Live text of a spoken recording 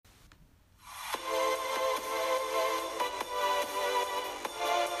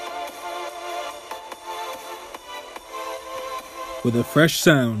With a fresh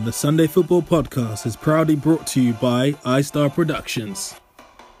sound, the Sunday Football Podcast is proudly brought to you by iStar Productions.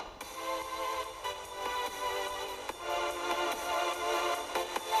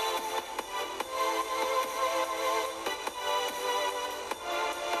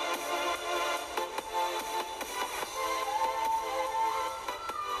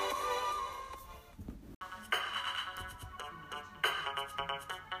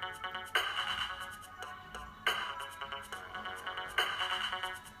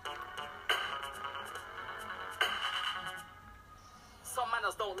 Some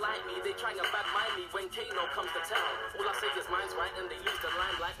manners don't like me, they try and bad mind me when Kano comes to town. All I say is mine's right and they lose the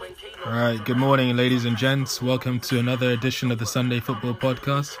limelight when Kano. Alright, good morning ladies and gents. Welcome to another edition of the Sunday Football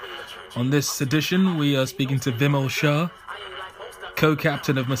Podcast. On this edition, we are speaking to Vimal Shah,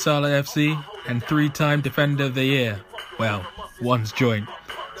 co-captain of Masala FC and three-time Defender of the Year. Well, one's joint.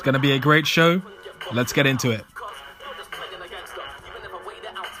 It's going to be a great show. Let's get into it.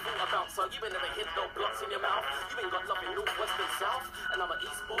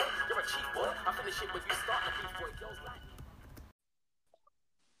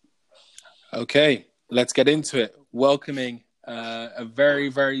 Okay, let's get into it. Welcoming a very,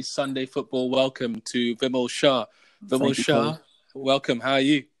 very Sunday football welcome to Vimal Shah. Vimal Shah, welcome. How are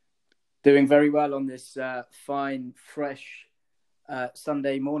you? Doing very well on this fine, fresh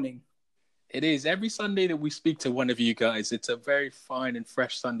Sunday morning. It is. Every Sunday that we speak to one of you guys, it's a very fine and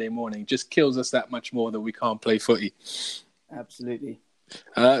fresh Sunday morning. Just kills us that much more that we can't play footy. Absolutely.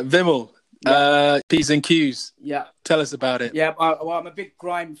 Vimal, P's and Q's. Yeah. Tell us about it. Yeah, I'm a big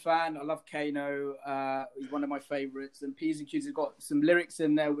grime fan. I love Kano. He's one of my favourites. And P's and Q's has got some lyrics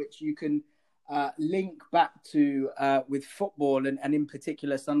in there which you can link back to with football and in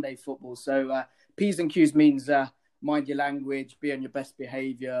particular Sunday football. So P's and Q's means mind your language, be on your best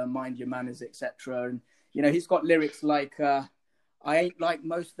behaviour, mind your manners, etc. And, you know, he's got lyrics like, I ain't like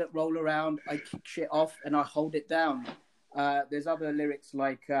most that roll around, I kick shit off and I hold it down. There's other lyrics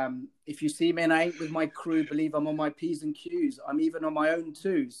like, if you see me and I ain't with my crew, believe I'm on my P's and Q's. I'm even on my own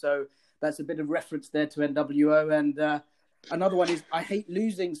too. So that's a bit of reference there to NWO. And another one is, I hate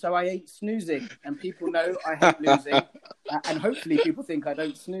losing, so I ain't snoozing. And people know I hate losing. And hopefully people think I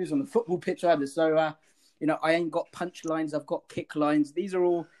don't snooze on the football pitch either. So, you know, I ain't got punch lines, I've got kick lines. These are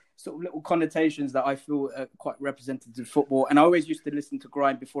all sort of little connotations that I feel are quite representative of football. And I always used to listen to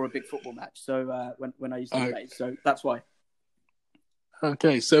grime before a big football match. So when I used to play, so that's why.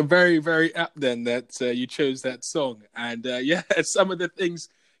 Okay, so very, very apt then that you chose that song. And yeah, some of the things...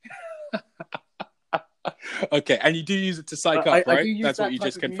 Okay, and you do use it to psych up, right? I do use That's that what you type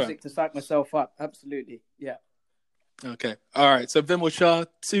just of confirmed. music to psych myself up, absolutely, yeah. Okay, all right. So Vimal Shah,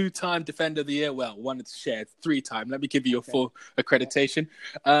 two-time Defender of the Year. Well, one is shared, three-time. Let me give you your full accreditation.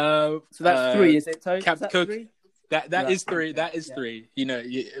 So that's three, is it, Tony? Captain Cook. Three? That is three. Okay. That is three. You know,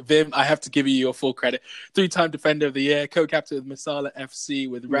 Vim, I have to give you your full credit. Three-time Defender of the Year, co-captain of Masala FC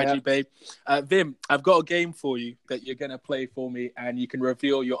with Raji Babe. Vim, I've got a game for you that you're going to play for me, and you can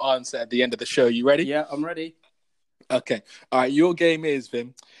reveal your answer at the end of the show. You ready? Yeah, I'm ready. Okay. All right. Your game is,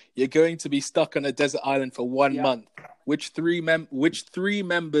 Vim, you're going to be stuck on a desert island for 1 month. Which three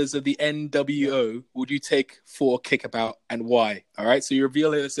members of the NWO would you take for a kickabout and why? All right, so you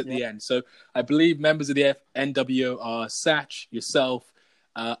reveal this at the end. So I believe members of the NWO are Sach, yourself,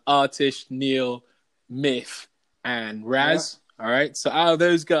 Artish, Neil, Myth, and Raz. Yeah. All right, so out of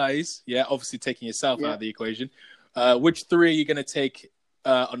those guys, obviously taking yourself out of the equation, which three are you going to take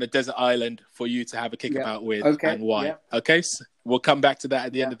on a desert island for you to have a kickabout with and why? Yeah. Okay, so we'll come back to that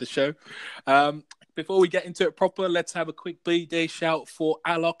at the end of the show. Before we get into it proper, let's have a quick B-Day shout for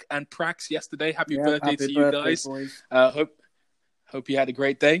Alok and Prax yesterday. Happy birthday to you guys. Hope you had a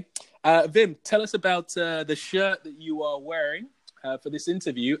great day. Vim, tell us about the shirt that you are wearing for this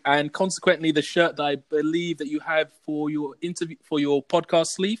interview, and consequently the shirt that I believe that you have for your interview, for your podcast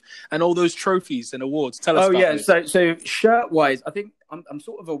sleeve, and all those trophies and awards. Tell us about those. So shirt-wise, I think I'm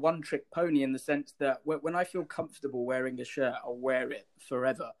sort of a one-trick pony in the sense that when I feel comfortable wearing a shirt, I'll wear it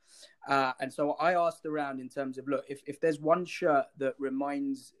forever. And so I asked around in terms of, look, if there's one shirt that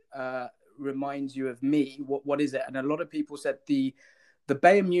reminds you of me, what is it? And a lot of people said the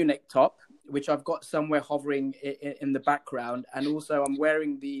Bayern Munich top, which I've got somewhere hovering in the background, and also I'm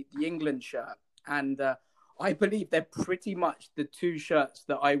wearing the England shirt. And I believe they're pretty much the two shirts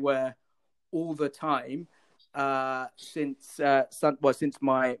that I wear all the time since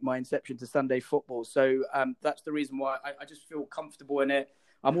my inception to Sunday football. So that's the reason why I just feel comfortable in it.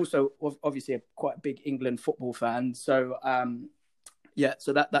 I'm also obviously quite a big England football fan. So,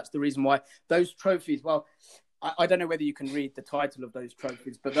 so that's the reason why. Those trophies, well, I don't know whether you can read the title of those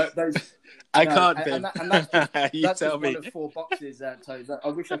trophies, but those I can't, Vim. and that's just, You that's tell just me. one of 4 boxes, Toes. I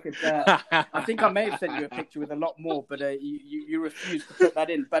wish I could. I think I may have sent you a picture with a lot more, but you refused to put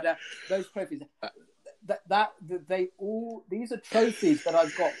that in. But those trophies, these are trophies that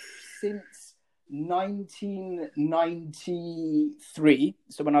I've got since 1993.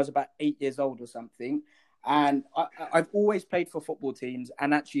 So when I was about 8 years old or something. And I've always played for football teams.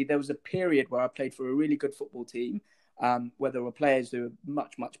 And actually, there was a period where I played for a really good football team, where there were players who were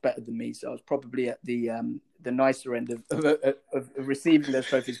much, much better than me. So I was probably at the nicer end of receiving those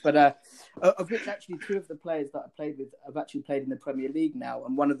trophies. But of which actually 2 of the players that I played with have actually played in the Premier League now.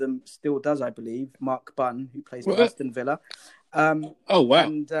 And one of them still does, I believe, Mark Bunn, who plays for Aston Villa. Oh, wow.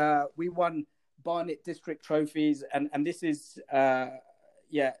 And we won Barnet District trophies. And this is...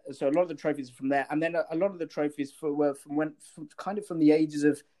 yeah, so a lot of the trophies are from there, and then a lot of the trophies were from the ages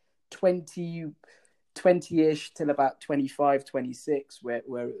of 20-ish till about 25, 26, where it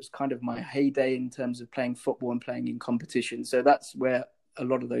was kind of my heyday in terms of playing football and playing in competition. So that's where a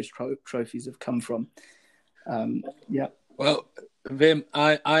lot of those trophies have come from. Yeah. Well, Vim,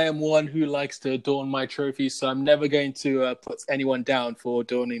 I am one who likes to adorn my trophies, so I'm never going to put anyone down for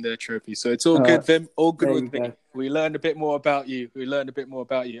adorning their trophies. So it's all good, Vim. All good with me. We learned a bit more about you.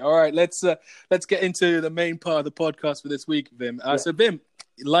 All right, let's get into the main part of the podcast for this week, Vim. So, Vim,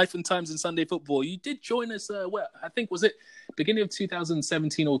 Life and Times in Sunday Football. You did join us. I think was it beginning of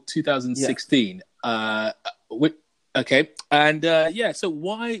 2017 or 2016? Yeah. Okay, and so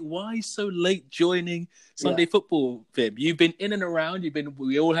why so late joining Sunday Football, Vim? You've been in and around.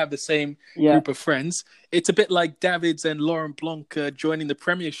 We all have the same group of friends. It's a bit like Davids and Laurent Blanc joining the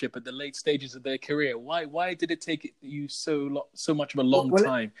Premiership at the late stages of their career. Why did it take you so much of a long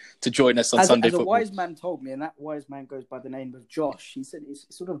time to join us on Sunday Football? A wise man told me, and that wise man goes by the name of Josh. He said it's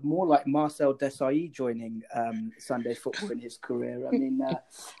sort of more like Marcel Desailly joining Sunday Football in his career. I mean,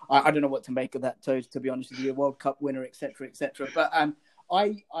 I don't know what to make of that, Toes, to be honest with you. A World Cup winner, etc., etc. But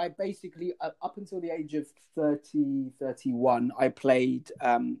I basically, up until the age of 30, 31, I played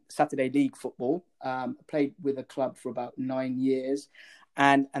Saturday League football. Played with a club for about 9 years.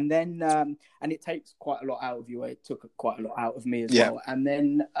 And then and it takes quite a lot out of you. It took quite a lot out of me as well. And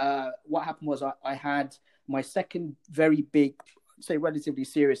then what happened was I had my second very big, say relatively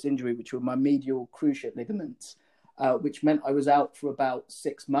serious injury, which were my medial cruciate ligaments, which meant I was out for about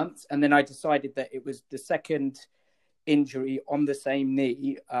 6 months. And then I decided that it was the second injury on the same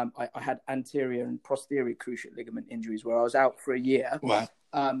knee. I had anterior and posterior cruciate ligament injuries where I was out for a year. Wow.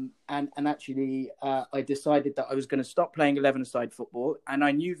 And actually, I decided that I was going to stop playing 11-a-side football. And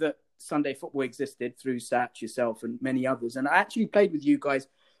I knew that Sunday Football existed through Sach, yourself, and many others. And I actually played with you guys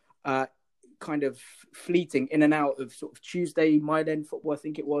kind of fleeting in and out of sort of Tuesday Mile End football, I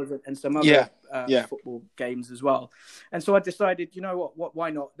think it was, and some other football games as well. And so I decided, you know what,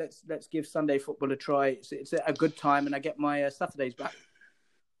 why not? Let's give Sunday Football a try. It's a good time, and I get my Saturdays back.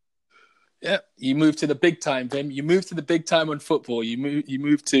 Yeah, you moved to the big time, Vim. You moved to the big time on football. You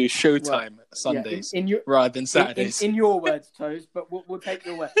moved to Showtime Sundays rather than Saturdays. In your words, Toes, but we'll take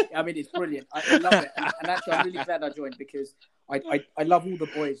your word. I mean, it's brilliant. I love it. And actually, I'm really glad I joined because I love all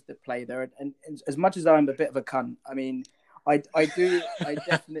the boys that play there. And as much as I'm a bit of a cunt, I mean, I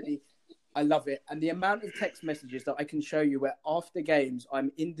definitely... I love it. And the amount of text messages that I can show you where after games,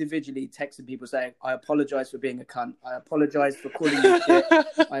 I'm individually texting people saying, I apologize for being a cunt. I apologize for calling you shit.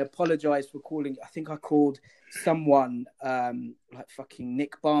 I apologize for calling, I think I called someone like fucking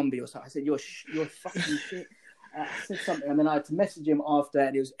Nick Barmby or something. I said, you're fucking shit. I said something and then I had to message him after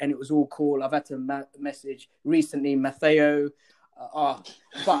and it was all cool. I've had to message recently Matteo.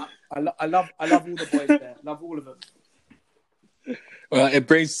 But I love all the boys there. Love all of them. Well, it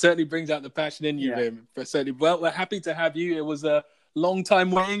certainly brings out the passion in you, Vim. But certainly, well, we're happy to have you. It was a long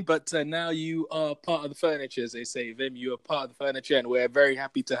time waiting, but now you are part of the furniture, as they say, Vim. You are part of the furniture, and we're very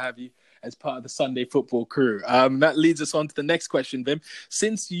happy to have you as part of the Sunday Football crew. That leads us on to the next question, Vim.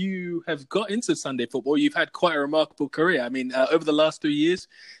 Since you have got into Sunday Football, you've had quite a remarkable career. I mean, over the last 3 years,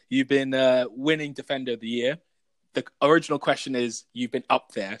 you've been winning Defender of the Year. The original question is, you've been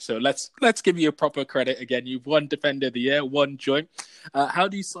up there. So let's give you a proper credit again. You've won Defender of the Year, one joint. How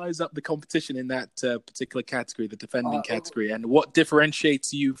do you size up the competition in that particular category, the defending category? And what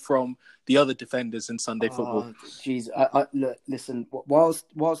differentiates you from the other defenders in Sunday football? Jeez, look, listen,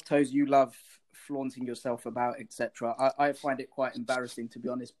 whilst Toes, you love flaunting yourself about, etc., I find it quite embarrassing, to be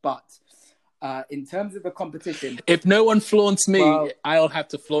honest. But in terms of the competition, if no one flaunts me, I'll have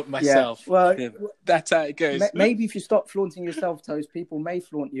to flaunt myself. Yeah, that's how it goes. Maybe if you stop flaunting yourself, Toes, people may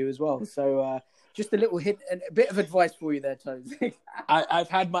flaunt you as well. So, just a little hint and a bit of advice for you there, Toes. I've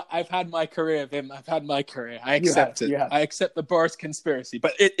had my career, Vim. I've had my career. I accept it. You have. I accept the Boris conspiracy,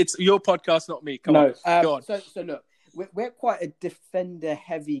 but it's your podcast, not me. Come on, go on. So look, we're quite a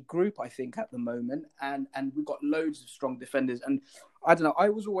defender-heavy group, I think, at the moment, and we've got loads of strong defenders. And I don't know. I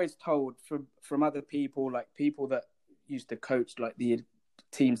was always told from other people, like people that used to coach, like the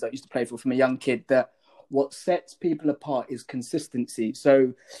teams that I used to play for from a young kid, that what sets people apart is consistency.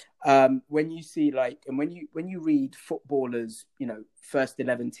 So when you see and when you read footballers, first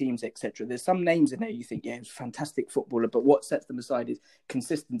 11 teams, etc., there's some names in there you think, yeah, it's a fantastic footballer, but what sets them aside is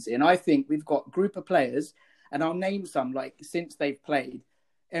consistency. And I think we've got a group of players, and I'll name some, like since they've played: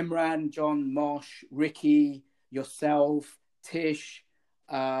 Emran, John, Mosh, Ricky, yourself, Tish,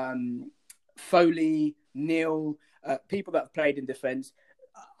 Foley, Neil, people that have played in defence.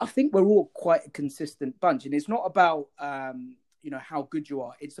 I think we're all quite a consistent bunch, and it's not about how good you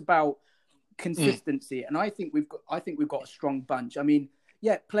are. It's about consistency, and I think we've got a strong bunch. I mean,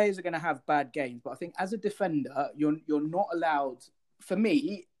 yeah, players are going to have bad games, but I think as a defender, you're not allowed. For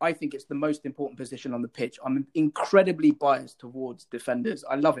me, I think it's the most important position on the pitch. I'm incredibly biased towards defenders.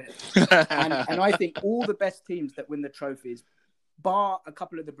 I love it, and I think all the best teams that win the trophies, bar a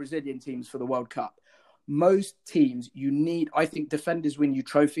couple of the Brazilian teams for the World Cup, most teams I think defenders win you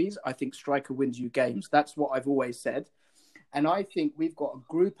trophies. I think striker wins you games. That's what I've always said. And I think we've got a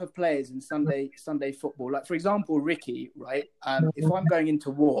group of players in Sunday football. Like, for example, Ricky, right? If I'm going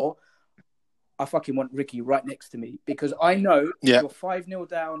into war, I fucking want Ricky right next to me, because I know if you're 5-0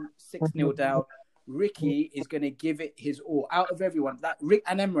 down, 6-0 down, Ricky is going to give it his all. Out of everyone,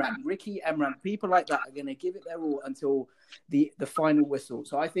 Ricky, Emran, people like that are going to give it their all until the final whistle.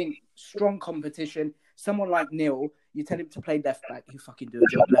 So I think strong competition. Someone like Neil, you tell him to play left back, he'll fucking do a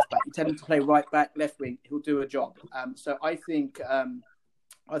job. Left back, you tell him to play right back, left wing, he'll do a job. So I think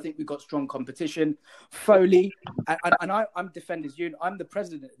we've got strong competition. Foley, and I'm Defenders Union. I'm the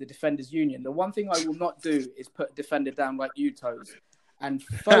president of the Defenders Union. The one thing I will not do is put a defender down like you, Toes. And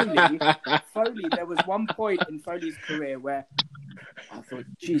Foley, there was one point in Foley's career where I thought,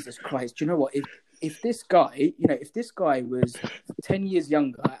 Jesus Christ, you know what? If this guy was 10 years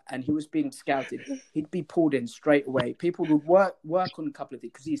younger and he was being scouted, he'd be pulled in straight away. People would work on a couple of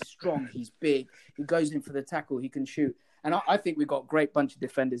things because he's strong, he's big, he goes in for the tackle, he can shoot. And I think we've got a great bunch of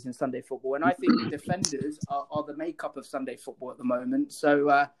defenders in Sunday football. And I think defenders are the makeup of Sunday football at the moment. So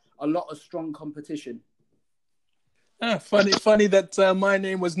a lot of strong competition. Funny that my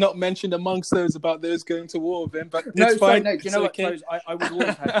name was not mentioned amongst those about those going to war with him, but it's fine. No, do you know what, Rose? I would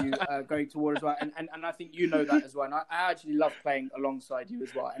always have you going to war as well, and I think you know that as well. And I actually love playing alongside you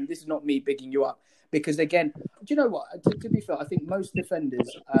as well. And this is not me bigging you up, because again, do you know what? To be fair, I think most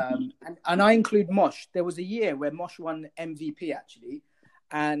defenders, and I include Mosh. There was a year where Mosh won MVP actually,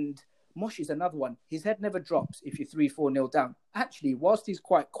 and Mosh is another one. His head never drops if you're 3-4-0 down. Actually, whilst he's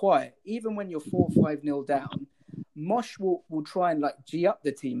quite quiet, even when you're 4-5-0 down, Mosh will try and G up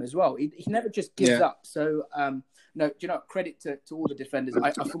the team as well. He never just gives up. So no, do you know, credit to all the defenders.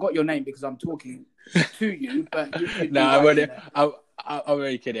 I forgot your name because I'm talking to you, but I'm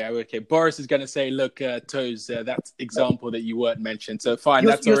really kidding. Boris is going to say, look, Toes, that example that you weren't mentioned. So fine,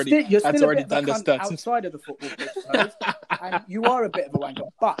 that's already done the stunts. Outside of the football pitch, Toes, and you are a bit of a wanker.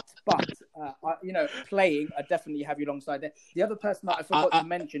 But playing, I definitely have you alongside there. The other person that I forgot to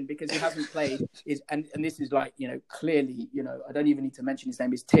mention because he hasn't played is, and this is clearly, I don't even need to mention his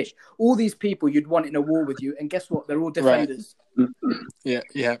name, is Tish. All these people you'd want in a war with you, and guess what? They're all defenders. Right.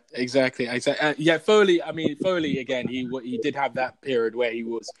 Yeah, exactly. Foley again. He did have that period where he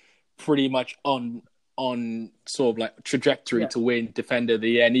was pretty much on sort of trajectory to win Defender of the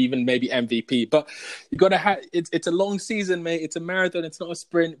Year and even maybe MVP. But you got to have it's a long season, mate. It's a marathon. It's not a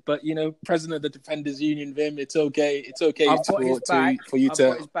sprint. But President of the Defenders Union, Vim, it's okay. It's okay for you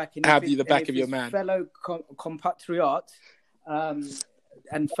to have the back of your man, fellow compatriot.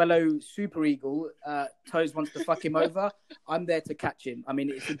 And fellow Super Eagle, Toes wants to fuck him over. I'm there to catch him. I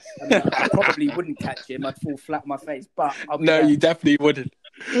mean, I probably wouldn't catch him. I'd fall flat on my face. But you definitely wouldn't.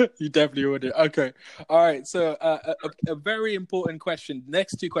 You definitely wouldn't. Okay. All right. So a very important question. The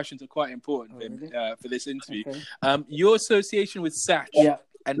next two questions are quite important for this interview. Okay. Your association with Sach. Yeah.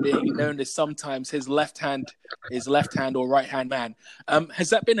 And being known as sometimes his left hand or right hand man. Has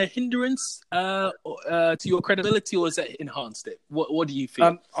that been a hindrance to your credibility, or has that enhanced it? What do you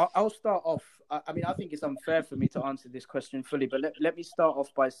feel? I'll start off. I mean, I think it's unfair for me to answer this question fully, but let me start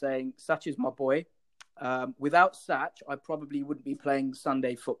off by saying Sach is my boy. Without Sach, I probably wouldn't be playing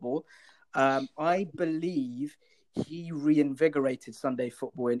Sunday football. I believe he reinvigorated Sunday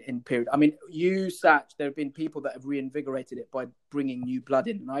football in period. I mean, Sach, there have been people that have reinvigorated it by bringing new blood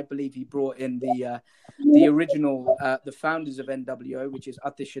in, and I believe he brought in the original, the founders of NWO, which is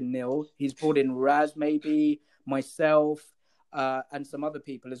Atish and Neil. He's brought in Raz, maybe myself, and some other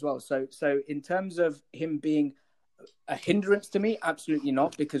people as well. So in terms of him being a hindrance to me, absolutely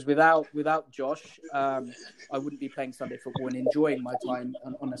not, because without Josh, I wouldn't be playing Sunday football and enjoying my time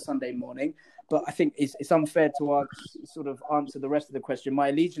on a Sunday morning. But I think it's unfair to sort of answer the rest of the question. My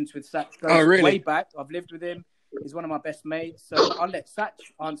allegiance with Sach goes way back. I've lived with him. He's one of my best mates. So I'll let Sach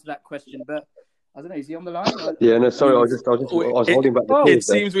answer that question. But I don't know. Is he on the line? Yeah, no, sorry. I was holding back the call. It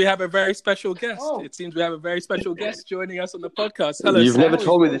seems we have a very special guest. It seems we have a very special guest joining us on the podcast. Hello, You've Sach. never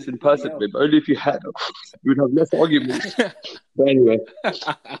told me this in person, but only if you had, we'd have less arguments. But anyway,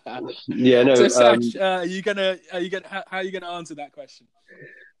 yeah, no. So, Sach, how are you gonna answer that question?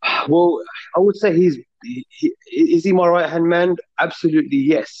 Well, I would say is he my right hand man? Absolutely,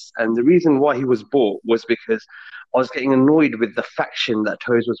 yes. And the reason why he was bought was because I was getting annoyed with the faction that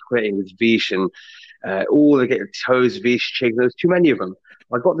Toes was creating with Vish and all the Toes, Vish, Chig. There was too many of them.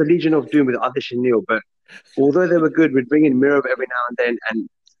 I got the Legion of Doom with Adish and Neil, but although they were good, we'd bring in Mirror every now and then, and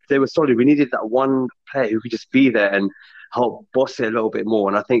they were solid. We needed that one player who could just be there and help boss it a little bit more.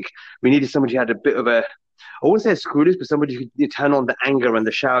 And I think we needed somebody who had a bit of a, I wouldn't say a screwless, but somebody who could turn on the anger and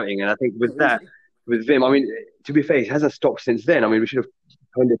the shouting. And I think with that, with Vim, I mean, to be fair, he hasn't stopped since then. I mean, we should have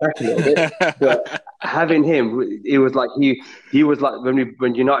toned it back a little bit. But having him, it was like he was like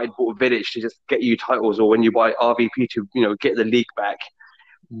when United bought Vidic to just get you titles, or when you buy RVP to get the league back.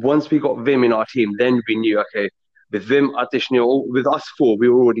 Once we got Vim in our team, then we knew, okay, with Vim, Atish, with us four, we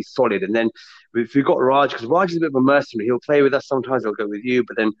were already solid. And then if we got Raj, because Raj is a bit of a mercenary, he'll play with us sometimes, he'll go with you,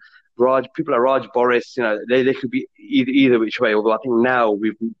 but then Raj, people like Raj, Boris, they could be either which way. Although I think now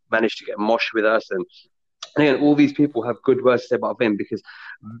we've managed to get Mosh with us, and again, all these people have good words to say about Vim, because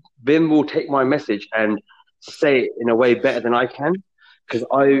Vim will take my message and say it in a way better than I can. Because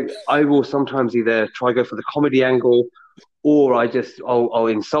I will sometimes either try go for the comedy angle, or I'll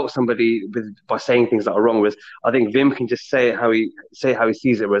insult somebody by saying things that are wrong. Whereas I think Vim can just say how he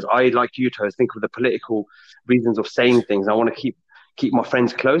sees it. Whereas I, like you, Toes, think of the political reasons of saying things. I want to keep my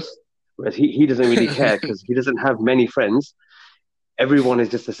friends close. Whereas he doesn't really care, because he doesn't have many friends. Everyone is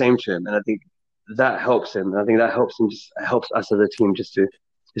just the same to him, and I think that helps him. And I think that helps him, just helps us as a team just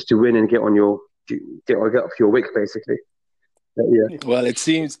to win and get off your wick, basically. But, yeah. Well, it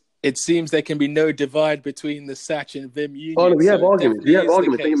seems there can be no divide between the Sach and Vim union. Oh, no, we have arguments.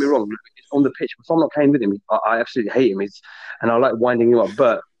 Don't get me wrong. On the pitch, if I'm not playing with him, I absolutely hate him. And I like winding him up.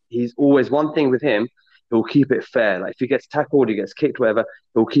 But he's always, one thing with him, he'll keep it fair. Like if he gets tackled, he gets kicked, whatever,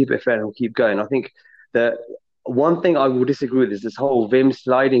 he'll keep it fair and he'll keep going. I think that one thing I will disagree with is this whole Vim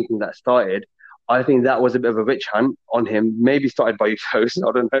sliding thing that started. I think that was a bit of a witch hunt on him. Maybe started by you, Toast,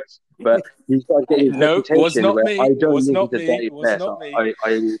 I don't know. But he started getting was not me. I don't was think not he's a dirty me. player. Was not So me.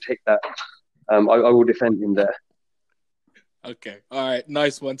 I will take that. I will defend him there. Okay. All right.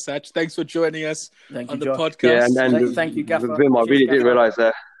 Nice one, Sach. Thanks for joining us on the Josh. podcast. Yeah, and thank you, Gaffer. With Vim, I really Gaffer. didn't realise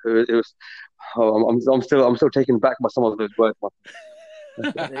that it was. I'm still taken back by some of those words.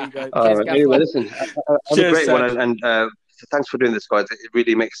 There you go. Anyway, listen, have a great Sach. one, and thanks for doing this, guys. It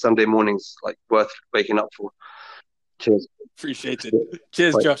really makes Sunday mornings worth waking up for. Cheers. Appreciate it.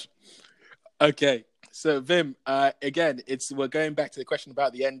 Cheers, Bye. Josh. Okay. So Vim, again, we're going back to the question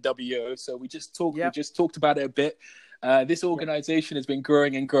about the NWO. So we just talked about it a bit. This organization has been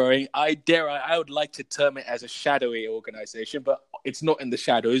growing and growing. I would like to term it as a shadowy organization, but it's not in the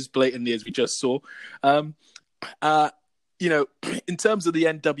shadows, blatantly, as we just saw. In terms of the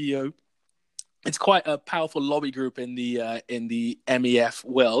NWO, it's quite a powerful lobby group in the MEF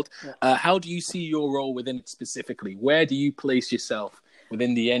world. Yeah. How do you see your role within it specifically? Where do you place yourself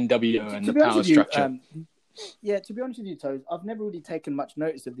within the NWO and the power structure? To be honest with you, Toes, I've never really taken much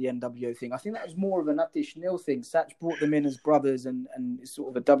notice of the NWO thing. I think that was more of an Atish Neil thing. Sach brought them in as brothers, and it's sort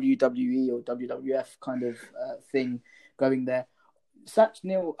of a WWE or WWF kind of thing going there. Sach,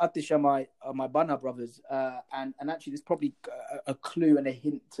 Neil, Atish are my Bana brothers, and actually there's probably a clue and a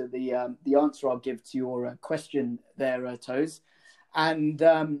hint to the answer I'll give to your question there, Toes. And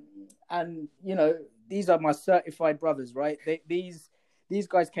these are my certified brothers, right? These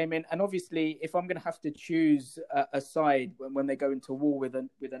guys came in, and obviously, if I'm going to have to choose a side when they go into war with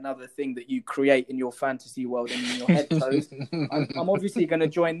another thing that you create in your fantasy world and in your head, Toes, I'm obviously going to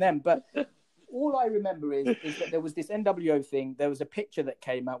join them. But all I remember is that there was this NWO thing. There was a picture that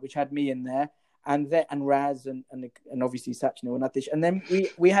came out which had me in there, and Raz and obviously Sach, Neil, and Atish. And then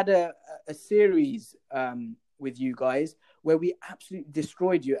we had a series with you guys where we absolutely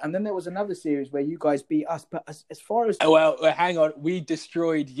destroyed you. And then there was another series where you guys beat us. But as far as... Well, hang on. We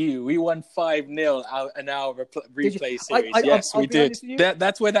destroyed you. We won 5-0 in our replay series. Yes, we did.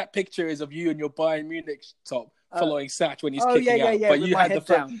 That's where that picture is of you and your Bayern Munich top following Sach when he's kicking out. But you had the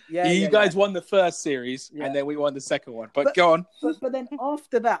first. You guys won the first series, and then we won the second one. But go on. But then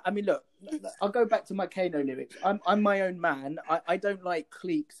after that, I mean, look, I'll go back to my Kano lyrics. I'm my own man. I don't like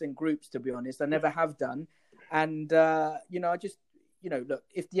cliques and groups, to be honest. I never have done. And, I just, look,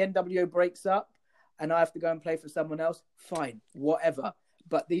 if the NWO breaks up and I have to go and play for someone else, fine, whatever.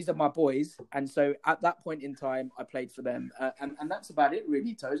 But these are my boys. And so at that point in time, I played for them. And that's about it,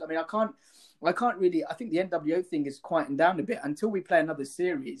 really, Toes. I mean, I can't really, I think the NWO thing is quieting down a bit until we play another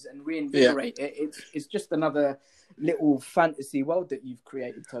series and reinvigorate it. It's just another little fantasy world that you've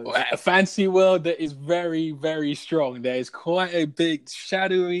created, Toes. A fantasy world that is very, very strong. There's quite a big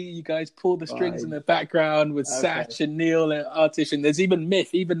shadowy, you guys pull the strings in the background with Sach and Neil and Artish, and there's even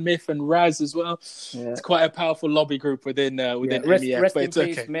Myth and Raz as well. Yeah. It's quite a powerful lobby group within MEF. Rest in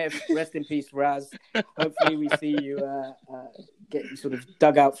peace, Myth. Rest in peace, Raz. Hopefully we see you getting sort of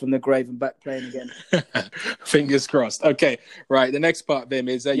dug out from the grave and back playing again. Fingers crossed. Okay, right. The next part, Vim,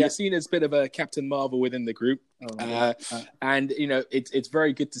 is you're seen as a bit of a Captain Marvel within the group. And it's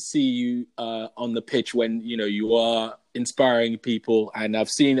very good to see you on the pitch when you are inspiring people, and I've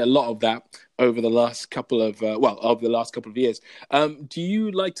seen a lot of that over the last couple of years. Do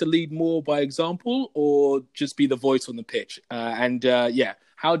you like to lead more by example or just be the voice on the pitch?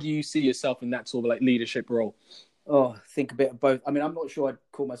 How do you see yourself in that sort of like leadership role? Oh, I think a bit of both. I mean, I'm not sure I'd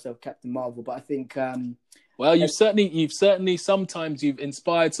call myself Captain Marvel, but I think well, you've certainly sometimes you've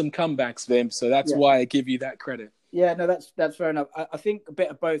inspired some comebacks, Vim. So that's why I give you that credit. Yeah, no, that's fair enough. I think a bit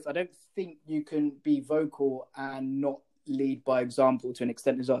of both. I don't think you can be vocal and not lead by example to an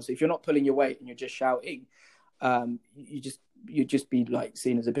extent as well. So if you're not pulling your weight and you're just shouting, you just be like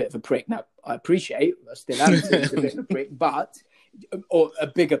seen as a bit of a prick. Now, I still am seen as a bit of a prick, or a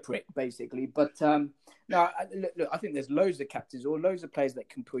bigger prick, basically. But no, look, I think there's loads of captains or loads of players that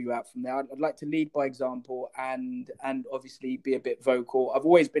can pull you out from there. I'd like to lead by example and obviously be a bit vocal. I've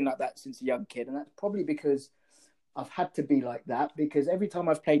always been like that since a young kid, and that's probably because I've had to be like that, because every time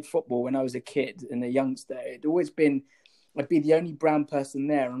I've played football when I was a kid and a youngster, it'd always been I'd be the only brown person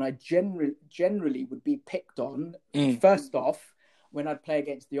there, and I generally would be picked on first off when I'd play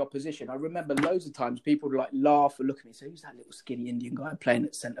against the opposition. I remember loads of times people would like laugh or look at me and say, "Who's that little skinny Indian guy playing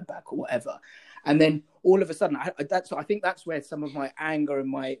at centre back or whatever?" And then all of a sudden, I think that's where some of my anger and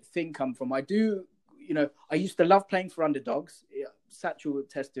my thing come from. I used to love playing for underdogs. Sach will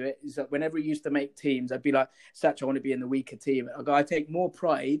attest to it. Is that whenever he used to make teams, I'd be like, "Sach, I want to be in the weaker team." I take more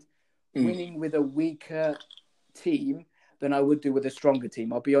pride winning with a weaker team than I would do with a stronger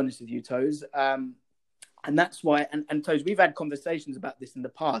team. I'll be honest with you, Toes. And that's why, and Toes, we've had conversations about this in the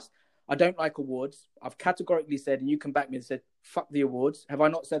past. I don't like awards. I've categorically said, and you come back to me and said, "Fuck the awards." Have I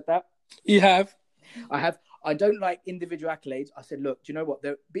not said that? You have. I have. I don't like individual accolades. I said, look, do you know what?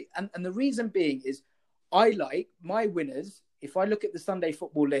 And the reason being is I like my winners. If I look at the Sunday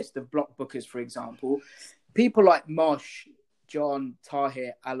football list of block bookers, for example, people like Mosh, John,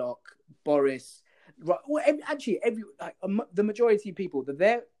 Tahir, Alok, Boris, right? Well, the majority of people, they're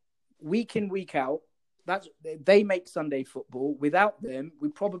there week in, week out. They make Sunday football. Without them, we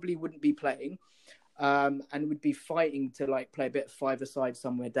probably wouldn't be playing, and would be fighting to like play a bit of five-a-side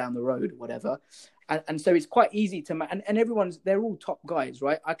somewhere down the road or whatever. And so it's quite easy to and they're all top guys,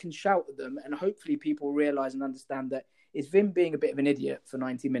 right? I can shout at them, and hopefully people realize and understand that it's Vim being a bit of an idiot for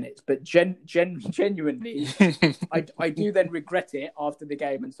 90 minutes, but genuinely, I do then regret it after the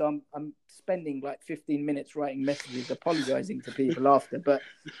game, and so I'm spending like 15 minutes writing messages apologizing to people after, but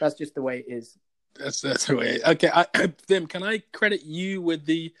that's just the way it is. That's the way. Okay, Vim, can I credit you with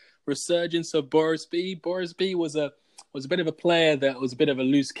the resurgence of Boris B? Boris B was a bit of a player that was a bit of a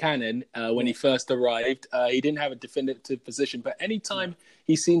loose cannon when he first arrived. He didn't have a definitive position, but anytime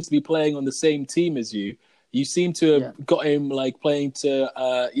he seems to be playing on the same team as you, you seem to have got him like playing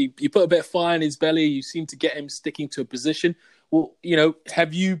to. You put a bit of fire in his belly. You seem to get him sticking to a position. Well,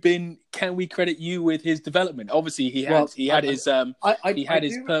 can we credit you with his development? Obviously, he had his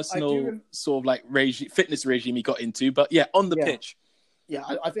personal sort of like fitness regime he got into, but on the pitch. Yeah,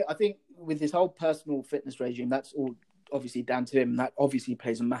 I think with his whole personal fitness regime, that's all obviously down to him. And that obviously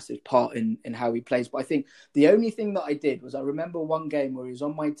plays a massive part in how he plays. But I think the only thing that I did was I remember one game where he was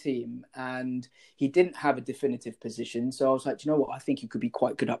on my team and he didn't have a definitive position. So I was like, do you know what? I think he could be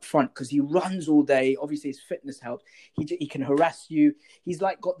quite good up front because he runs all day. Obviously, his fitness helps. He can harass you. He's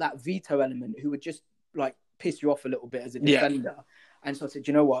like got that veto element who would just like piss you off a little bit as a defender. And so I said,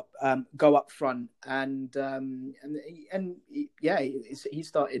 you know what, go up front. And he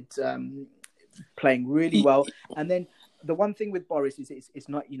started playing really well. And then the one thing with Boris is it's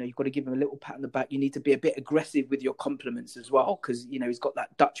not, you've got to give him a little pat on the back. You need to be a bit aggressive with your compliments as well, because, he's got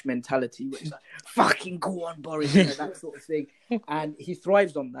that Dutch mentality where he's like, fucking go on, Boris, that sort of thing. And he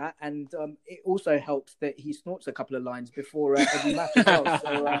thrives on that. And it also helps that he snorts a couple of lines before every match as well.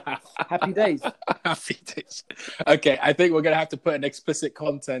 So happy days. Happy days. Okay, I think we're going to have to put an explicit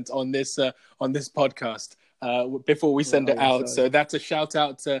content on this podcast before we send it out. Sorry. So that's a shout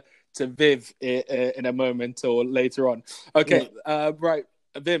out to Viv in a moment or later on. Okay, right,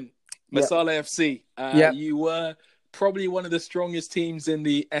 Vim, Masala FC. You were probably one of the strongest teams in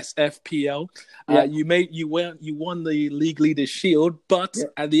the SFPL. You won the League Leaders Shield, but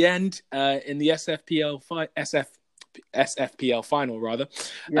at the end, in the SFPL final rather,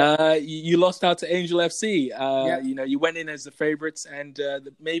 you lost out to Angel FC. You went in as the favourites, and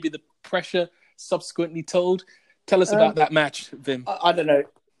maybe the pressure subsequently told. Tell us about that match, Vim. I don't know.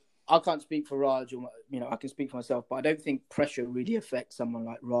 I can't speak for Raj, or I can speak for myself, but I don't think pressure really affects someone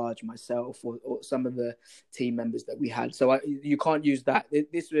like Raj, myself, or some of the team members that we had. So you can't use that.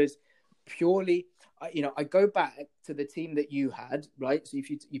 This was purely, I go back to the team that you had, right? So if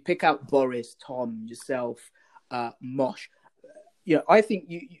you pick out Boris, Tom, yourself, Mosh, I think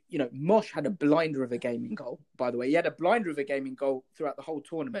Mosh had a blinder of a game in goal. By the way, he had a blinder of a game in goal throughout the whole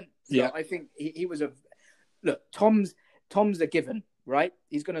tournament. So I think he was Tom's a given. Right,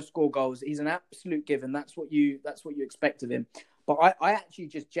 he's going to score goals. He's an absolute given. That's what you expect of him. But I actually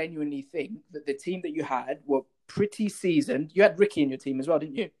just genuinely think that the team that you had were pretty seasoned. You had Ricky in your team as well,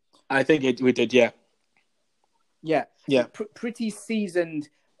 didn't you? I think we did. Yeah. Pretty seasoned,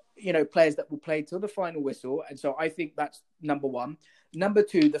 players that will play till the final whistle. And so I think that's number one. Number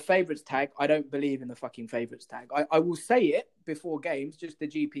two, the favourites tag. I don't believe in the fucking favourites tag. I will say it before games just to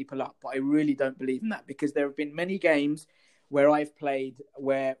G people up, but I really don't believe in that, because there have been many games where I've played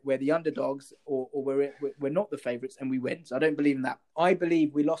where the underdogs or we're not the favourites and we win. So I don't believe in that. I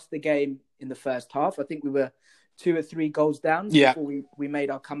believe we lost the game in the first half. I think we were 2 or 3 goals down before we made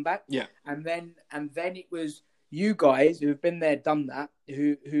our comeback. Yeah. And then it was you guys who have been there, done that,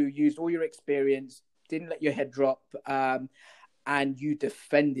 who used all your experience, didn't let your head drop, and you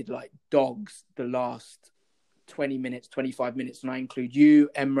defended like dogs the last 20 minutes, 25 minutes. And I include you,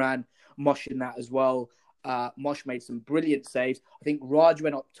 Emran, Mosh in that as well. Mosh made some brilliant saves. I think Raj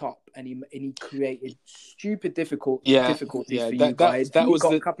went up top and he created stupid difficulties for you guys. That was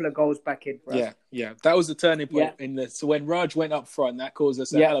got a couple of goals back in for us. Yeah. That was the turning point in this. So when Raj went up front, that caused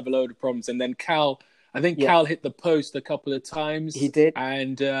us a hell of a load of problems. And then Cal hit the post a couple of times. He did.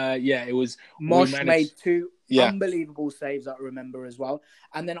 And it was Mosh made 2 unbelievable saves, I remember as well.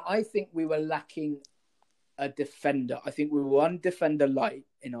 And then I think we were lacking a defender. I think we were one defender light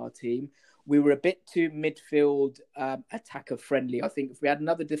in our team. We were a bit too midfield attacker friendly. I think if we had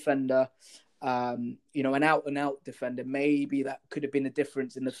another defender, an out-and-out defender, maybe that could have been the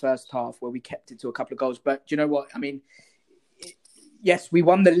difference in the first half where we kept it to a couple of goals. But do you know what? I mean, yes, we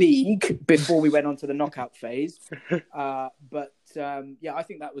won the league before we went on to the knockout phase. I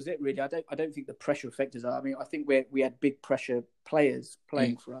think that was it, really. I don't think the pressure affected us. I mean, I think we had big pressure players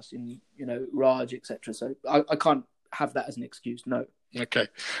playing for us in, Raj, etc. So I can't have that as an excuse, no. Okay.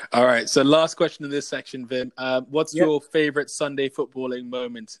 All right. So last question in this section, Vim. What's your favourite Sunday footballing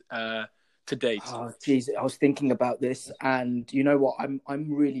moment to date? Oh, geez. I was thinking about this, and you know what?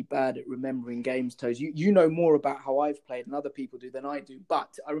 I'm really bad at remembering games, Toes. You know more about how I've played and other people do than I do.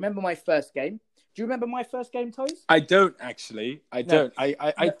 But I remember my first game. Do you remember my first game, Toes? I don't, actually. I don't.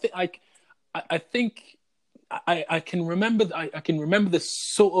 I think I can remember. I can remember the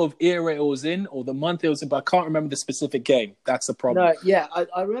sort of era it was in, or the month it was in, but I can't remember the specific game. That's the problem. No, yeah,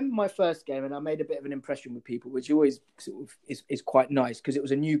 I remember my first game, and I made a bit of an impression with people, which always sort of is quite nice, because it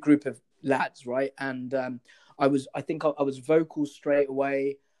was a new group of lads, right? And I was vocal straight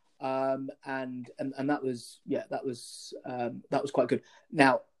away, and that was quite good.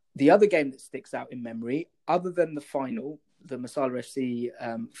 Now, the other game that sticks out in memory, other than the final, the Masala FC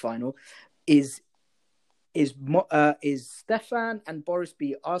final, is Stefan and Boris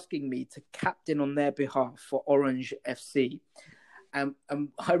B asking me to captain on their behalf for Orange FC.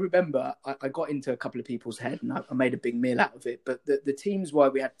 I remember I got into a couple of people's head and I made a big meal out of it. But the teams were,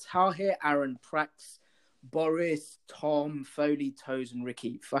 we had Tahir, Aaron, Prax, Boris, Tom, Foley, Toes and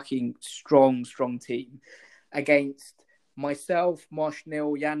Ricky. Fucking strong team against myself, Mosh,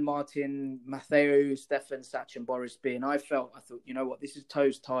 Neil, Jan Martin, Matteo, Stefan, Sach and Boris B. And I thought, you know what, this is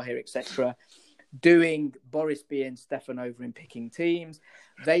Toes, Tahir, etc. doing Borisby and Stefan over in picking teams.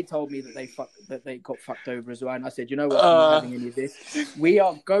 They told me that they got fucked over as well. And I said, you know what? I'm not having any of this. We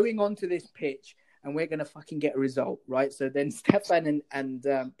are going onto this pitch and we're going to fucking get a result, right? So then Stefan and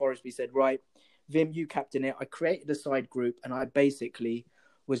Borisby said, right, Vim, you captain it. I created a side group and I basically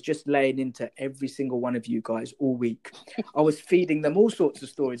was just laying into every single one of you guys all week. I was feeding them all sorts of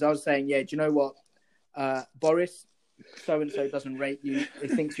stories. I was saying, yeah, do you know what? Boris, so-and-so doesn't rate you. He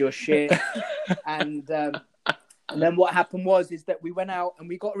thinks you're shit. And then what happened is that we went out and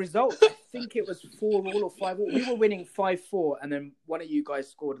we got a result. I think it was 4-4 or 5-4. We were winning 5-4 and then one of you guys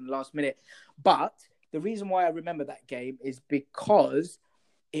scored in the last minute. But the reason why I remember that game is because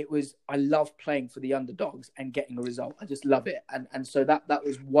I love playing for the underdogs and getting a result. I just love it. And so that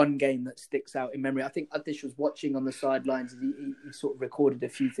was one game that sticks out in memory. I think Adish was watching on the sidelines. He sort of recorded a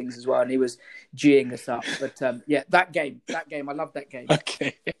few things as well, and he was geeing us up. But that game, I love that game.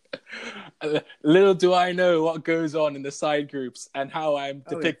 Okay. Little do I know what goes on in the side groups and how I'm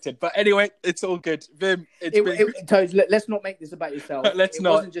depicted. But anyway, it's all good. Vim, Toes, let's not make this about yourself. Let's it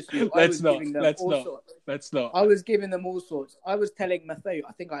not. wasn't just you. Let's not. I was giving them all sorts. I was telling Matteo,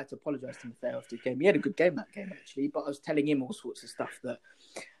 I think I had to apologise to Matteo after the game. He had a good game that game, actually, but I was telling him all sorts of stuff that,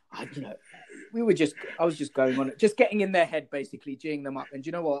 I was just going on it, just getting in their head, basically, geeing them up. And do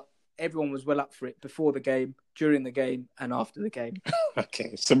you know what? Everyone was well up for it before the game, during the game, and after the game.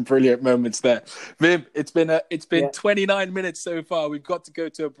 Okay, some brilliant moments there. Vim, it's been 29 minutes so far. We've got to go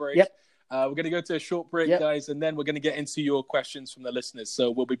to a break. Yep. We're going to go to a short break, guys, and then we're going to get into your questions from the listeners.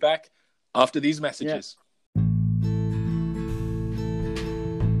 So we'll be back after these messages.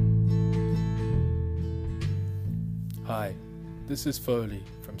 Hi, this is Foley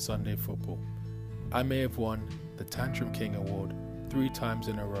from Sunday Football. I may have won the Tantrum King Award 3 times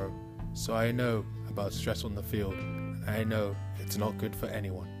in a row, so I know about stress on the field, and I know it's not good for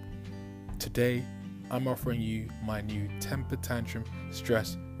anyone. Today, I'm offering you my new Temper Tantrum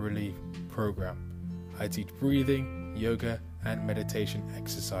Stress Relief Program. I teach breathing, yoga, and meditation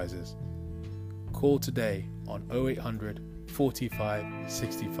exercises. Call today on 0800 45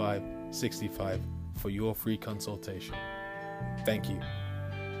 65 65 for your free consultation. Thank you.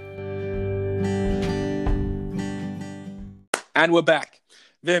 And we're back.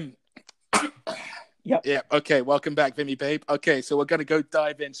 Vim. Yep. Yeah. Okay. Welcome back, Vimmy babe. Okay, so we're gonna go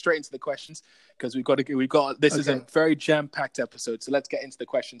dive in straight into the questions because this is a very jam-packed episode. So let's get into the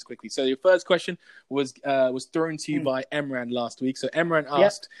questions quickly. So your first question was thrown to you by Emran last week. So Emran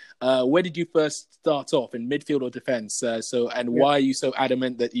asked, where did you first start off, in midfield or defense? Why are you so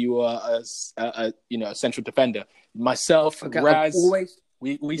adamant that you are a central defender? Myself, Raz.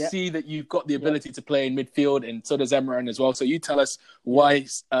 We see that you've got the ability to play in midfield, and so does Emran as well. So you tell us why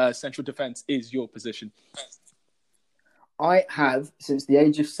central defence is your position. I have, since the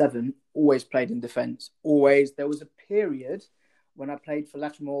age of 7, always played in defence. Always. There was a period when I played for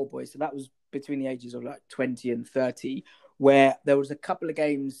Latimer All Boys, so that was between the ages of like 20 and 30, where there was a couple of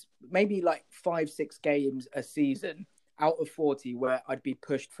games, maybe like 5-6 games a season out of 40, where I'd be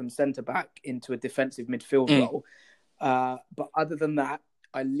pushed from centre-back into a defensive midfield role. But other than that,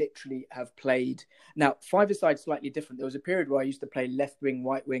 I literally have played. Now, five-a-side slightly different. There was a period where I used to play left wing,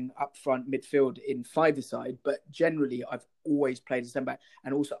 right wing, up front, midfield in five-a-side. But generally, I've always played as centre back.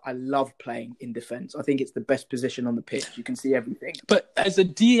 And also, I love playing in defence. I think it's the best position on the pitch. You can see everything. But as a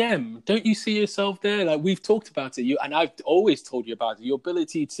DM, don't you see yourself there? Like, we've talked about it. And I've always told you about it. Your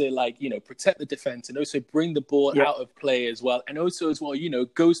ability to, protect the defence and also bring the ball out of play as well. And also as well,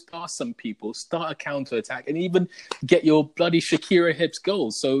 goes past some people, start a counter-attack, and even get your bloody Shakira hips goals.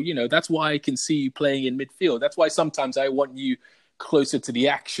 So, that's why I can see you playing in midfield. That's why sometimes I want you closer to the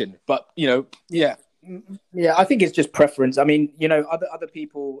action. But, Yeah, I think it's just preference. I mean, other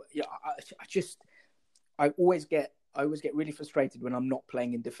people. I always get really frustrated when I'm not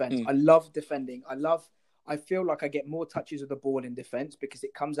playing in defence. I love defending. I feel like I get more touches of the ball in defence because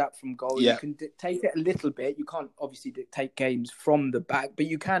it comes out from goal. You can dictate it a little bit. You can't obviously dictate games from the back, but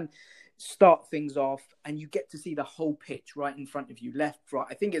you can start things off, and you get to see the whole pitch right in front of you, left, right.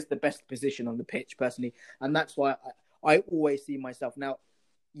 I think it's the best position on the pitch, personally, and that's why I always see myself now.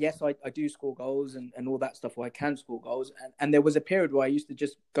 Yes, I do score goals and all that stuff where I can score goals. And there was a period where I used to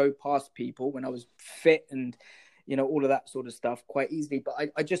just go past people when I was fit and, all of that sort of stuff quite easily. But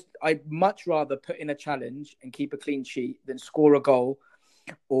I'd much rather put in a challenge and keep a clean sheet than score a goal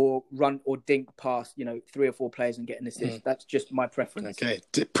or run or dink past, 3 or 4 players and get an assist. That's just my preference. Okay.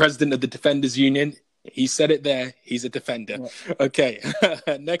 President of the Defenders Union. He said it there. He's a defender. Yeah. Okay.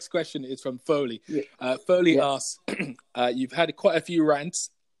 Next question is from Foley. Foley asks, you've had quite a few rants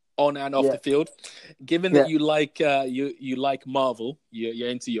on and off Yeah. the field. Given that you like you like Marvel, you're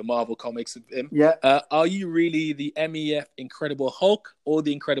into your Marvel comics with him. Yeah. Are you really the MEF Incredible Hulk or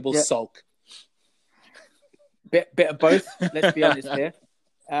the Incredible Sulk? Bit of both. Let's be honest here.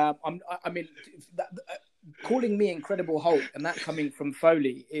 Calling me Incredible Hulk and that coming from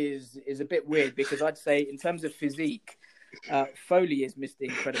Foley is a bit weird, because I'd say in terms of physique, Foley is Mr.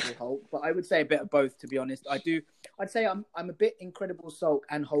 Incredible Hulk, but I would say a bit of both, to be honest. I'd say I'm a bit Incredible Sulk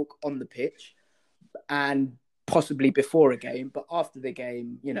and Hulk on the pitch, and possibly before a game, but after the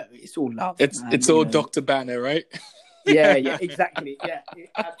game, it's all love. It's all Dr. Banner, right? Yeah, exactly. Yeah,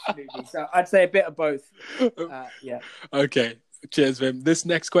 absolutely. So I'd say a bit of both. Yeah. Okay. Cheers, Vim. This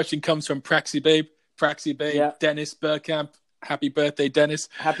next question comes from Praxi Babe. Dennis Burkamp. Happy birthday, Dennis.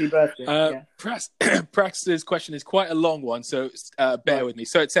 Happy birthday. Prax's question is quite a long one, so bear with me.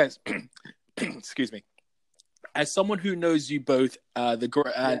 So it says, excuse me. As someone who knows you both,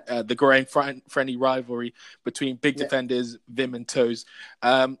 the growing friendly rivalry between big defenders, Vim and Toes,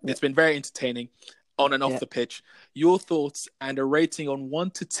 it's been very entertaining on and off the pitch. Your thoughts and a rating on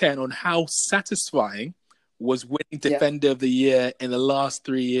 1 to 10 on how satisfying was winning Defender of the Year in the last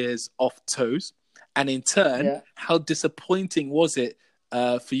 3 years off Toes? And in turn, how disappointing was it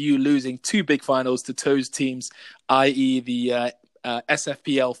for you losing 2 big finals to Toes teams, i.e. the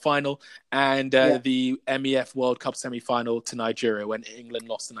SFPL final and the MEF World Cup semi-final to Nigeria, when England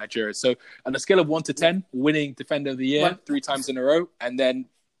lost to Nigeria? So on a scale of 1 to 10, winning Defender of the Year 3 times in a row, and then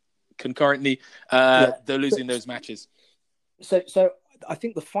concurrently they're losing those matches. So I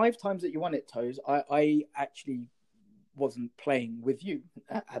think the 5 times that you won it, Toes, I actually wasn't playing with you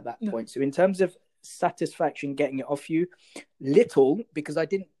at that point. So in terms of satisfaction getting it off you, little, because I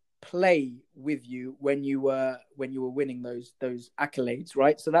didn't play with you when you were winning those accolades,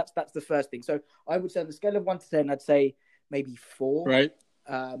 right? So that's the first thing. So I would say on the scale of 1 to 10, I'd say maybe 4, right?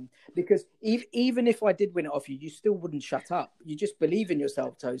 Because even if I did win it off you, you still wouldn't shut up. You just believe in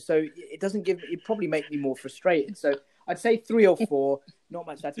yourself, Toes. So it probably make me more frustrated. So I'd say 3 or 4, not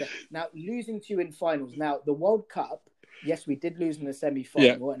much satisfaction. Now, losing to you in finals. Now, the World Cup, yes, we did lose in the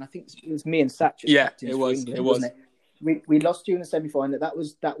semi-final, and I think it was me and Sach. Yeah, it was. England, wasn't it? We lost you in the semi-final. That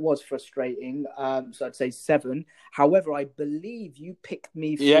was frustrating. So I'd say 7. However, I believe you picked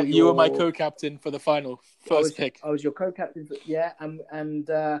me for you were my co-captain for the final. Pick. I was your co-captain. And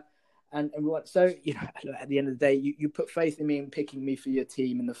we won. So, at the end of the day, you put faith in me in picking me for your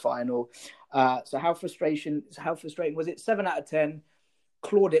team in the final. So how frustrating was it? 7 out of 10.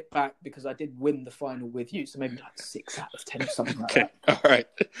 Clawed it back because I did win the final with you. So maybe like 6 out of 10 or something like that. All right.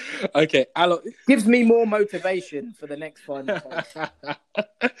 Okay. Alok gives me more motivation for the next final.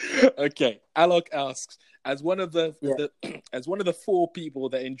 Okay. Alok asks, as one of the 4 people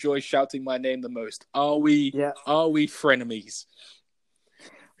that enjoy shouting my name the most, are we frenemies?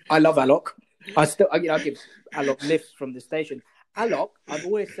 I love Alok. I give Alok lifts from the station. Alok, I've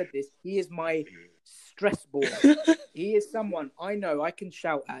always said this, he is my stress ball. He is someone I know I can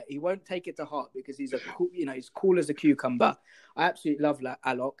shout at. He won't take it to heart because he's he's cool as a cucumber. I absolutely love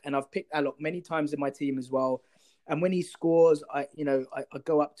Alok, and I've picked Alok many times in my team as well. And when he scores, I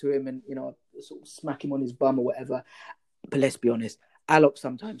go up to him and I sort of smack him on his bum or whatever. But let's be honest, Alok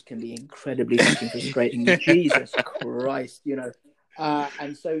sometimes can be incredibly fucking frustrating. Jesus Christ,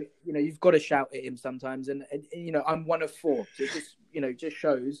 and so you've got to shout at him sometimes. And I'm one of 4, so it just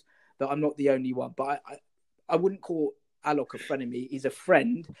shows that I'm not the only one. But I wouldn't call Alok a frenemy. He's a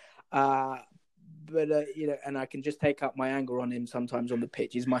friend, but and I can just take out my anger on him sometimes on the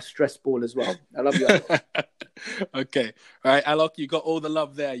pitch. He's my stress ball as well. I love you, Alok. Okay, all right, Alok, you got all the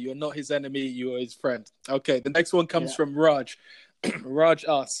love there. You're not his enemy. You are his friend. Okay, the next one comes from Raj. Raj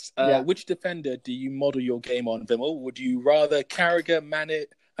asks, which defender do you model your game on, Vimal? Would you rather Carragher, Manet?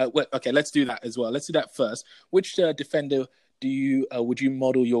 Okay, let's do that as well. Let's do that first. Which defender would you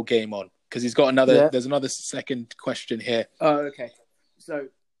model your game on? Because he's got another. There's another second question here. Oh, okay. So,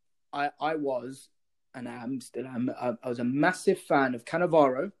 I was and I was a massive fan of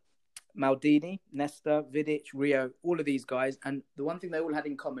Cannavaro, Maldini, Nesta, Vidic, Rio, all of these guys. And the one thing they all had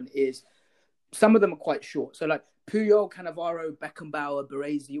in common is some of them are quite short. So like Puyol, Cannavaro, Beckenbauer,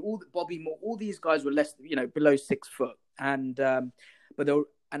 Baresi, Bobby Moore, all these guys were less, below 6 foot. And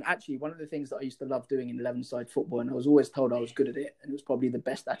and actually, one of the things that I used to love doing in 11-side football, and I was always told I was good at it, and it was probably the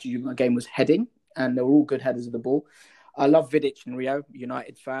best attribute of my game, was heading, and they were all good headers of the ball. I love Vidic and Rio,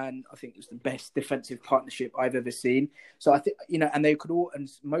 United fan. I think it was the best defensive partnership I've ever seen. So I think, and they could all,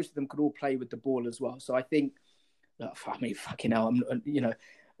 and most of them could all play with the ball as well. So I think, fucking hell,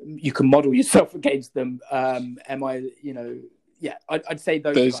 you can model yourself against them. Am I, Yeah, I'd say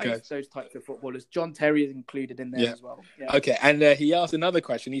those guys, those types of footballers. John Terry is included in there as well. Yeah. Okay, and he asked another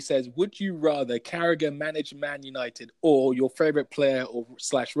question. He says, would you rather Carragher manage Man United or your favourite player or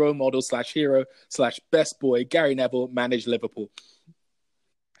 / role model / hero / best boy, Gary Neville, manage Liverpool?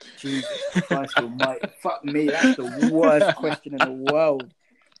 Jesus Christ almighty. Fuck me, that's the worst question in the world.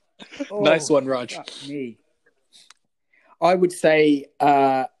 Oh, nice one, Raj. Fuck me. I would say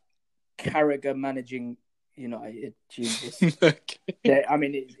Carragher managing United. Jesus. Okay. Yeah, I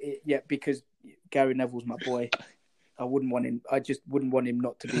mean, because Gary Neville's my boy. I wouldn't want him. I just wouldn't want him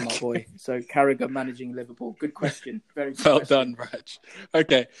not to be my boy. So Carragher managing Liverpool. Good question. Very good well question. done, Raj.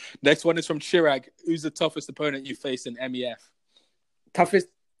 Okay, next one is from Chirag. Who's the toughest opponent you faced in MEF? Toughest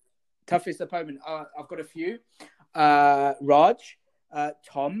opponent. I've got a few. Raj,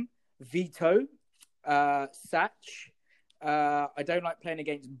 Tom, Vito, Sach. I don't like playing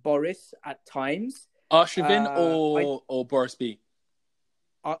against Boris at times. Arshavin or Boris B?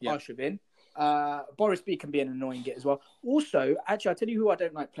 Arshavin. Boris B can be an annoying git as well. Also, actually, I'll tell you who I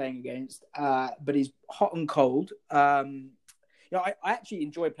don't like playing against, but he's hot and cold. I actually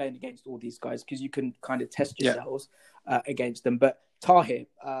enjoy playing against all these guys because you can kind of test yourselves against them. But Tahir,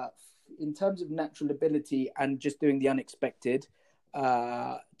 in terms of natural ability and just doing the unexpected,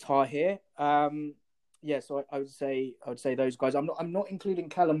 Tahir. So I would say those guys. I'm not including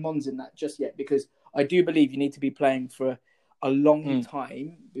Callum Mons in that just yet because I do believe you need to be playing for a long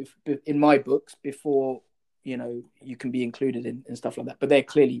time in my books before you can be included in stuff like that. But they're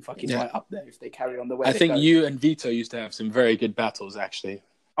clearly fucking right up there if they carry on the way. I think you and Vito used to have some very good battles actually.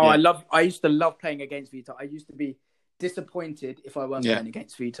 Oh, I used to love playing against Vito. I used to be disappointed if I weren't playing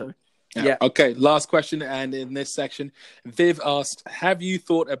against Vito. Yeah. Okay. Last question, and in this section, Viv asked, "Have you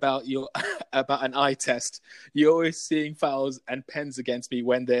thought about about an eye test? You're always seeing fouls and pens against me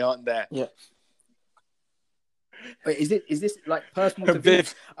when they aren't there." Yeah. Wait, is this like personal to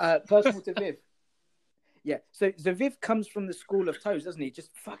Viv? Personal to Viv. Yeah. So Viv comes from the school of Toes, doesn't he? Just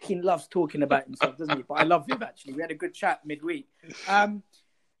fucking loves talking about himself, doesn't he? But I love Viv actually. We had a good chat midweek.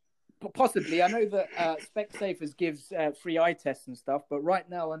 Possibly. I know that Specsavers gives free eye tests and stuff, but right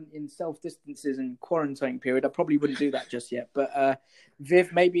now in self-distances and quarantine period, I probably wouldn't do that just yet. But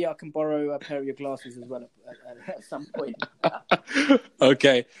Viv, maybe I can borrow a pair of your glasses as well at some point.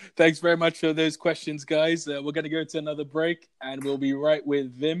 Okay. Thanks very much for those questions, guys. We're going to go to another break, and we'll be right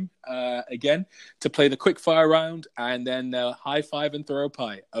with Vim again to play the quick fire round and then high five and throw a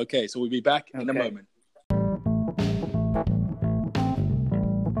pie. Okay, so we'll be back in a moment.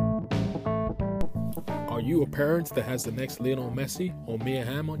 Are you a parent that has the next Lionel Messi or Mia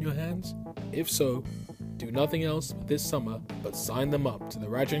Hamm on your hands? If so, do nothing else this summer but sign them up to the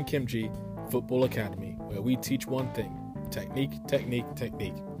Rajan Kimji Football Academy, where we teach one thing: technique, technique,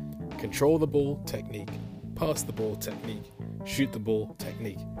 technique. Control the ball, technique. Pass the ball, technique. Shoot the ball,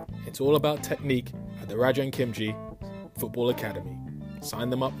 technique. It's all about technique at the Rajan Kimji Football Academy.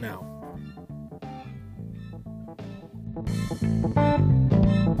 Sign them up now.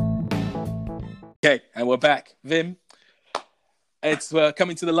 Okay, and we're back. Vim, it's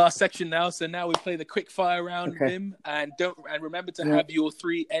coming to the last section now. So now we play the quick fire round, Vim, and remember to have your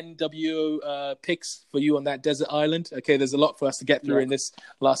 3 NWO picks for you on that desert island. Okay, there's a lot for us to get through in this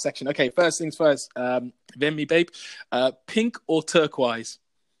last section. Okay, first things first, Vim, me babe, pink or turquoise?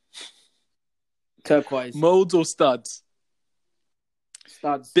 Turquoise. Molds or studs?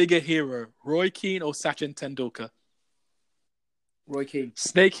 Studs. Bigger hero, Roy Keane or Sachin Tendulkar? Roy Keane.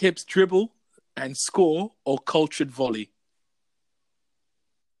 Snake hips dribble and score or cultured volley?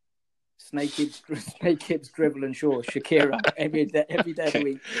 Snake hips dribble and sure. Shakira every day of the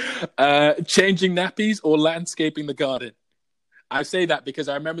week. Changing nappies or landscaping the garden? I say that because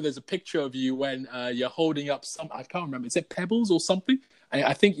I remember there's a picture of you when you're holding up I can't remember. Is it pebbles or something?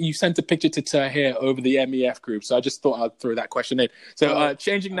 I think you sent a picture to Tahir over the MEF group. So I just thought I'd throw that question in. So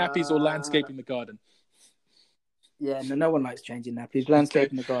changing nappies or landscaping the garden? Yeah, no one likes changing nappies.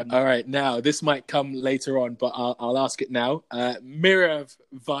 Landscaping the garden. All right, now this might come later on, but I'll ask it now. Mirav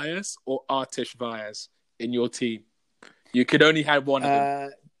Vyas or Artish Vyas in your team? You could only have one of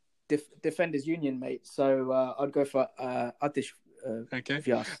them. Defenders Union, mate. So I'd go for Artish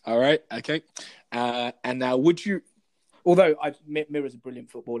Vyas. All right, okay. And now would you... Although Mira's a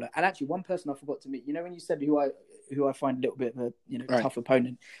brilliant footballer. And actually, one person I forgot to meet, when you said who I find a little bit of a tough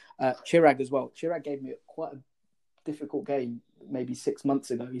opponent, Chirag as well. Chirag gave me quite a difficult game maybe 6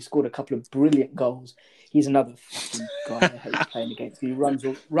 months ago. He scored a couple of brilliant goals. He's another fucking guy I hate playing against. He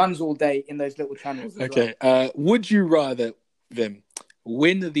runs all day in those little channels. Okay. Well. Would you rather, Vim,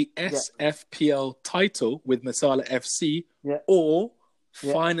 win the SFPL title with Masala FC or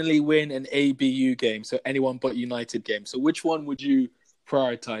finally win an ABU game, so anyone but United game. So which one would you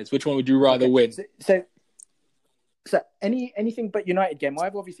prioritize? Which one would you rather win? So anything but United game.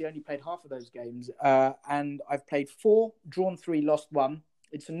 I've obviously only played half of those games, and I've played 4, drawn 3, lost 1.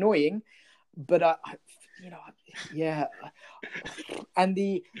 It's annoying, but yeah. And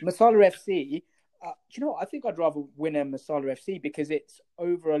the Masala FC, I think I'd rather win a Masala FC because it's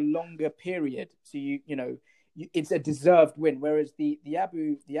over a longer period. So it's a deserved win. Whereas the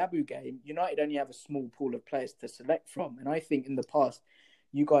Abu game, United only have a small pool of players to select from, and I think in the past,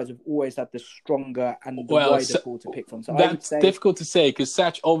 you guys have always had the stronger and the wider pool to pick from. So that's difficult to say because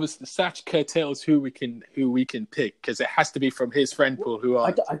Sach curtails who we can pick because it has to be from his friend pool.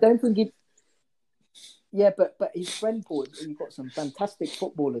 I don't think it. Yeah, but his friend pool, you've got some fantastic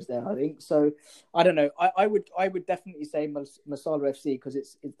footballers there, I think. So I don't know. I would definitely say Masala FC because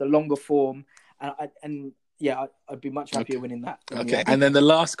it's the longer form, and I'd be much happier winning that. Okay, and then the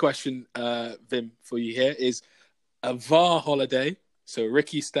last question, Vim, for you here is a VAR holiday. So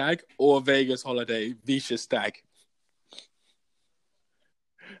Ricky Stag or Vegas holiday, Visha Stag.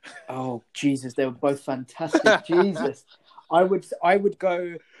 Oh Jesus, they were both fantastic. Jesus, I would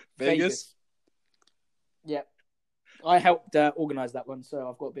go Vegas. Yeah, I helped organise that one, so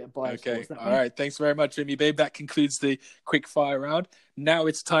I've got a bit of bias. Okay, all right. Thanks very much, Jimmy Babe. That concludes the quick fire round. Now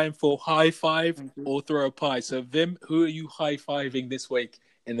it's time for high five or throw a pie. So Vim, who are you high fiving this week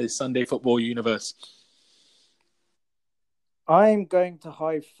in the Sunday football universe? I'm going to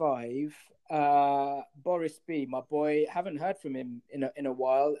high five Boris B, my boy. Haven't heard from him in a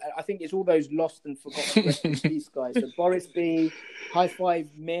while. I think it's all those lost and forgotten rest in peace guys. So Boris B, high five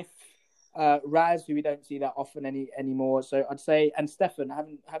Myth, Raz, who we don't see that often anymore. So I'd say, and Stefan. I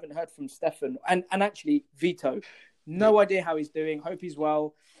haven't heard from Stefan, and actually Vito. No idea how he's doing. Hope he's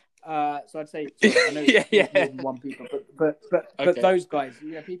well. So I'd say, I know more than one people, but those guys,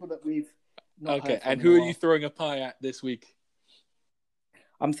 people that we've not heard from. And who are you throwing a pie at this week?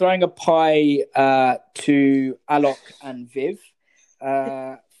 I'm throwing a pie to Alok and Viv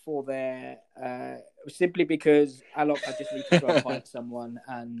for their simply because Alok, I just need to throw a pie at someone,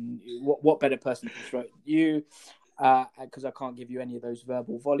 and what better person to throw it? You, because I can't give you any of those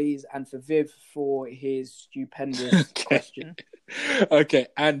verbal volleys, and for Viv for his stupendous question. Okay,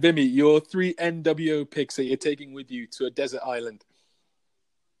 and Vimy, your 3 NWO picks that you're taking with you to a desert island.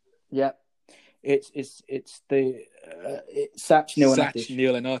 Yeah. It's the Sach, Neil,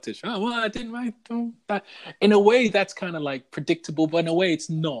 and Atish. Oh well, I didn't write that. In a way, that's kind of like predictable, but in a way, it's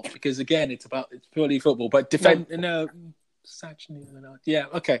not because again, it's purely football. But Sach, Neil, and Atish. Yeah.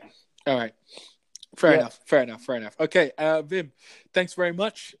 Okay. All right. Fair enough. Okay, Vim, thanks very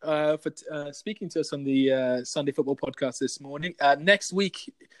much for speaking to us on the Sunday Football Podcast this morning. Next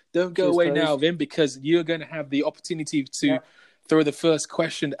week, don't go away now, Vim, because you're going to have the opportunity to throw the first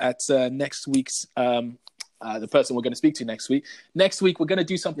question at next week's the person we're going to speak to next week. Next week, we're going to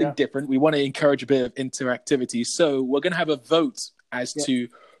do something different. We want to encourage a bit of interactivity, so we're going to have a vote as to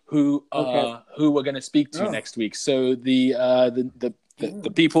who we're going to speak to next week. So the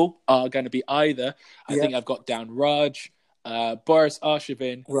people are going to be either, I think I've got down Raj, Boris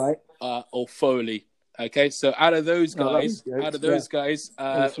Arshavin, or Foley. Okay, so out of those guys,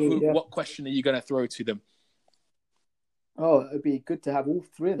 what question are you going to throw to them? Oh, it'd be good to have all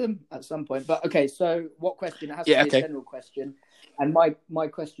 3 of them at some point. But okay, so what question? It has to be a general question, and my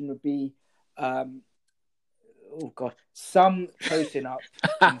question would be, sum toasting up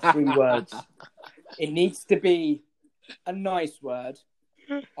in 3 words. It needs to be a nice word,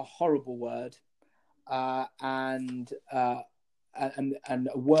 a horrible word, and a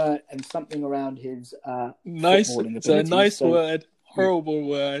word and something around his nice. So a nice word, horrible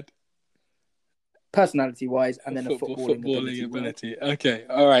word, personality-wise, and then a footballing ability. Okay,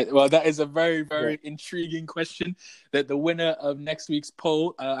 all right. Well, that is a very, very intriguing question. That the winner of next week's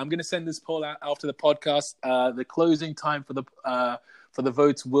poll. I'm going to send this poll out after the podcast. The closing time for the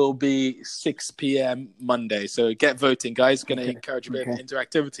votes will be 6 p.m. Monday. So get voting, guys. Going to encourage a bit of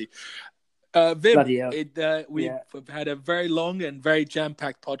interactivity. Vim, we've had a very long and very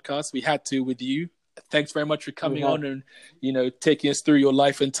jam-packed podcast. We had to with you. Thanks very much for coming on and taking us through your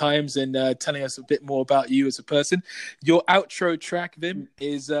life and times and telling us a bit more about you as a person. Your outro track, Vim,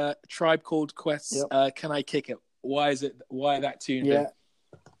 is Tribe Called Quest's "Can I Kick It?" Why that tune? Vim?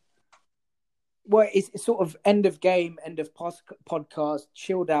 Well, it's sort of end of game, end of podcast,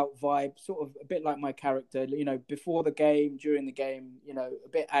 chilled out vibe, sort of a bit like my character. Before the game, during the game, a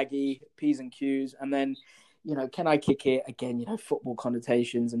bit aggy, P's and Q's, and then. Can I kick it again? Football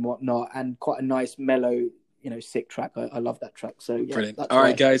connotations and whatnot, and quite a nice mellow, sick track. I love that track. So brilliant. All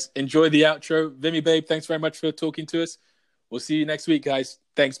right, guys, enjoy the outro. Vimy Babe, thanks very much for talking to us. We'll see you next week, guys.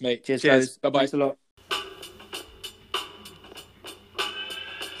 Thanks, mate. Cheers. Bye bye. Thanks a lot.